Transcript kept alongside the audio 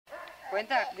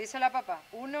Cuenta, díselo a papá.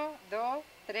 1, 2,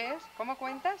 3. ¿Cómo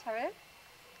cuentas? A ver.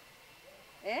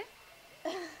 ¿Eh?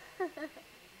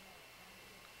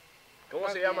 ¿Cómo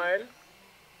se llama él?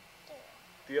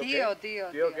 Tío, qué?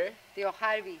 ¿Tío qué? Tío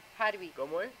Harvey.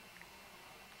 ¿Cómo es?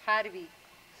 Harvey.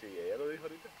 Sí, ella lo dijo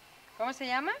ahorita. ¿Cómo se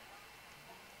llama?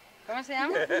 ¿Cómo se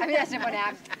llama? Ah, mira, se pone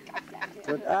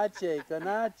Con H, con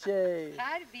H.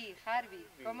 Harvey.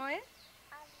 ¿Cómo es?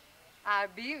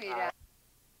 Harvey, mira.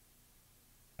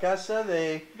 Casa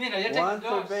de Juan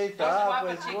Cerveza.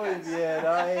 Pues muy bien.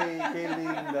 Ay, qué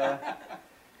linda.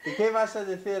 ¿Y qué vas a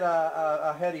decir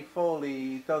a Harry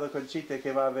Foley y todo Conchita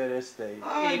que va a ver este? ¿Y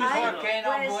por qué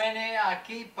no viene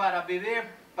aquí para vivir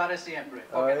para siempre?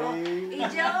 No? Y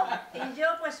yo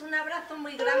pues un abrazo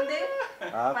muy grande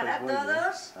para pues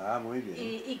todos. Muy bien.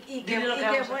 Y que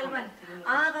vuelvan.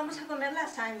 Vamos a comer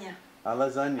lasaña. A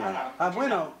lasaña.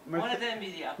 Bueno,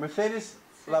 Mercedes,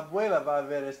 la abuela va a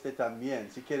ver este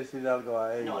también, si quieres decir algo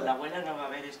a ella. No, la abuela no va a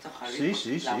ver esto, Javier.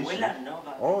 Sí. La abuela no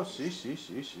va a ver. Oh,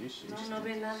 sí. No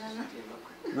ve nada,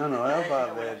 ¿no? No, ella va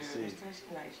a ver, sí.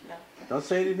 Don't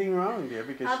say anything wrong, dear,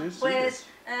 because she's pues,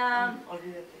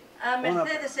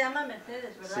 Mercedes, se llama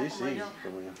Mercedes, ¿verdad? Sí,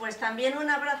 como yo. Pues también un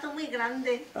abrazo muy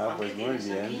grande. Pues muy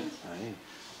bien. Ahí.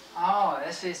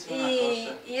 Esa es una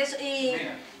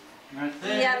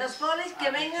cosa. Y a los Foleys que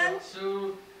vengan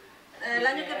el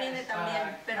año que viene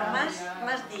también, pero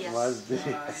más días. Más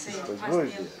días, sí, pues más muy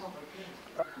tiempo.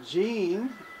 bien.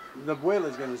 Jean, the abuela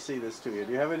is going to see this to you.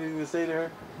 Do you have anything to say to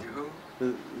her? To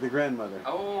who? The grandmother.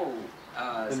 Oh,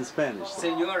 in Spanish.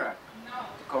 Señora,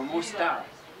 ¿cómo está?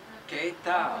 ¿Qué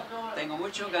tal? Tengo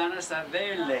muchas ganas de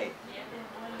verle.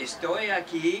 Estoy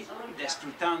aquí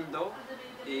disfrutando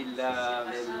el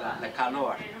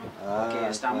calor, porque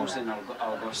estamos en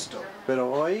agosto.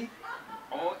 Pero hoy,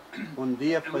 un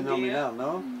día fenomenal,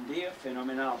 ¿no? Un día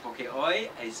fenomenal, porque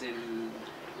hoy es el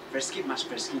más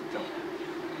fresquito.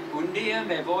 Un día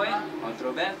me voy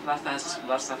otra vez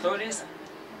las Azores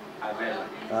a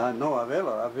verla. No, a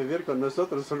verla, a vivir con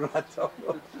nosotros un rato.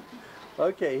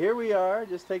 Okay, here we are,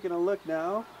 just taking a look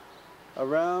now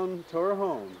around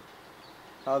Torrejon.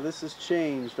 How this has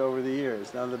changed over the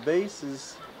years. Now the base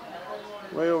is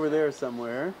way over there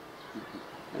somewhere,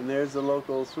 and there's the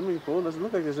local swimming pool. Doesn't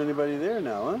look like there's anybody there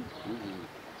now, huh?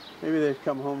 Maybe they've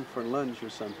come home for lunch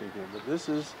or something here. But this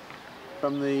is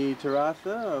from the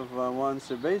terraza of Juan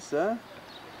Cerveza,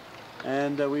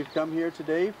 and we've come here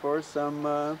today for some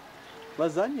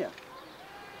lasagna.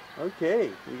 Okay,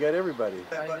 you got everybody.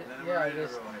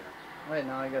 Wait,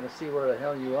 now I got to see where the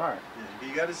hell you are. Yeah,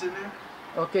 you got us in there?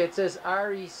 Okay, it says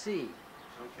REC. Okay,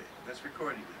 that's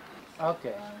recording.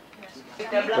 Okay.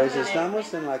 Pues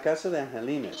estamos en la casa de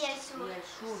Angelines.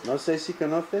 No sé si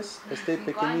conoces esta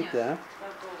pequeñita.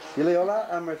 Dile hola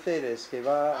a Mercedes, que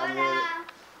va a ver.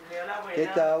 ¿Qué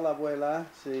tal, abuela?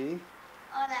 Sí.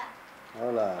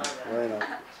 Hola. Bueno.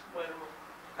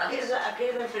 Aquí es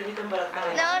la enfermita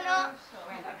embarazada. No.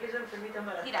 Aquí es la enfermita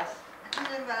embarazada.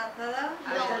 ¿Estás embarazada?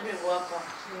 Estás bien guapa.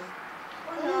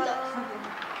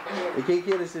 ¿Y qué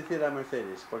quieres decir a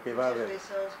Mercedes? Porque va a ver. Muchos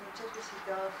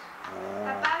besitos.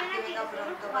 Papá, ven Que aquí. venga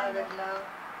pronto para verla.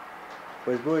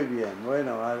 Pues muy bien,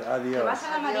 bueno, adiós.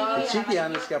 El chiqui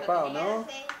han escapado, ¿no?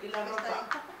 Y la ropa.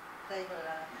 Está ahí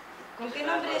colgada. ¿Con qué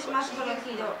nombre es más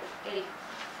conocido él?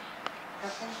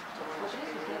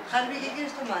 Harvey, ¿qué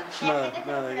quieres tomar?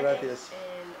 Nada, gracias.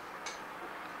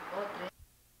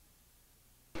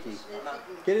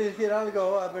 ¿Quiere decir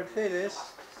algo a Mercedes,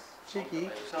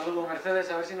 Chiqui? Saludos, Mercedes,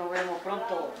 a ver si nos vemos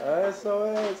pronto. Eso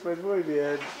es, pues muy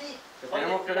bien. Que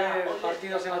tenemos que ver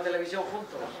partidos en la televisión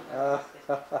juntos.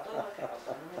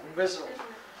 Un beso.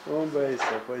 Un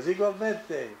beso, pues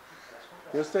igualmente.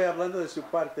 Yo estoy hablando de su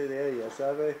parte de ella,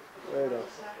 ¿sabe? Bueno,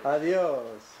 adiós.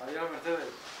 Adiós, Mercedes.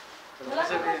 Que lo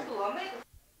pases bien.